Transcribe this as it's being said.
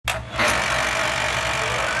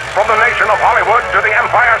From the nation of Hollywood to the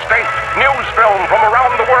Empire State, news film from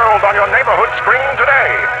around the world on your neighborhood screen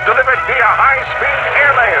today, delivered via high-speed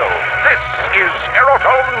airmail. This is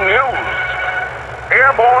Aerotone News.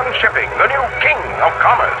 Airborne shipping, the new king of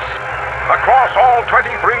commerce. Across all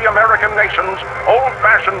 23 American nations,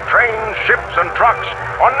 old-fashioned trains, ships, and trucks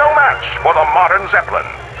are no match for the modern Zeppelin.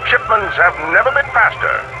 Shipments have never been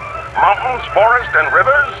faster. Mountains, forests, and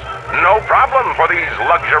rivers, no problem for these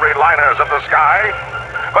luxury liners of the sky.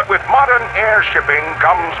 But with modern air shipping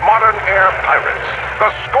comes modern air pirates,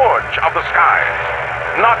 the scourge of the skies.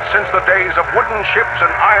 Not since the days of wooden ships and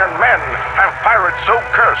iron men have pirates so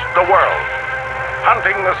cursed the world.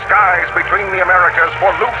 Hunting the skies between the Americas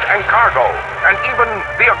for loot and cargo, and even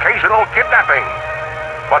the occasional kidnapping.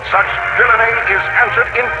 But such villainy is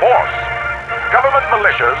answered in force. Government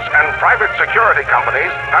militias and private security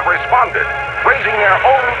companies have responded, raising their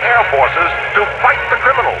own air forces to fight the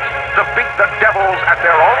criminals, to beat the devils at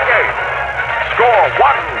their own game. Score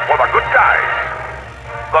one for the good guys.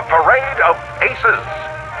 The Parade of Aces.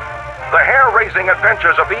 The hair-raising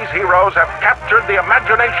adventures of these heroes have captured the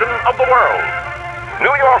imagination of the world.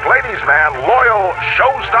 New York ladies' man, loyal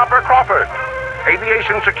showstopper Crawford.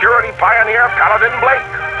 Aviation security pioneer Paladin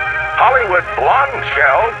Blake. Hollywood blonde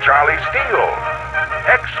shell Charlie Steele.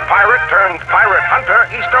 Ex-pirate turned pirate hunter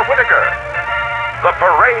Easter Whitaker. The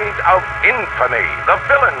Parade of Infamy, the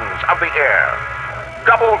villains of the air.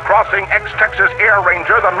 Double-crossing ex-Texas Air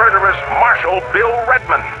Ranger, the murderous Marshal Bill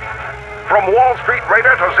Redmond. From Wall Street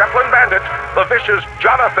Raider to Zeppelin Bandit, the vicious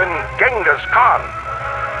Jonathan Genghis Khan.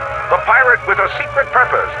 The pirate with a secret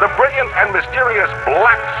purpose, the brilliant and mysterious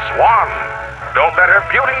Black Swan. Don't let her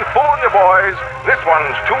beauty fool you, boys. This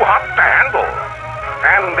one's too hot to handle.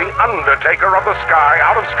 And the Undertaker of the Sky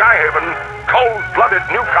out of Skyhaven, cold-blooded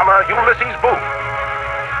newcomer Ulysses Booth.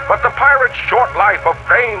 But the pirate's short life of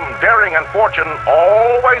fame, daring, and fortune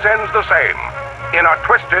always ends the same, in a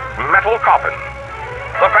twisted metal coffin.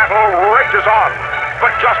 The battle rages on,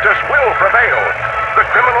 but justice will prevail. The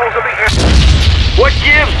criminals of the air... What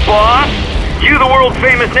gives, boss? You, the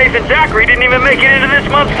world-famous Nathan Zachary, didn't even make it into this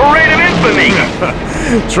month's Parade of Infamy!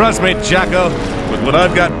 Trust me, Jacko, with what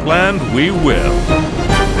I've got planned, we will.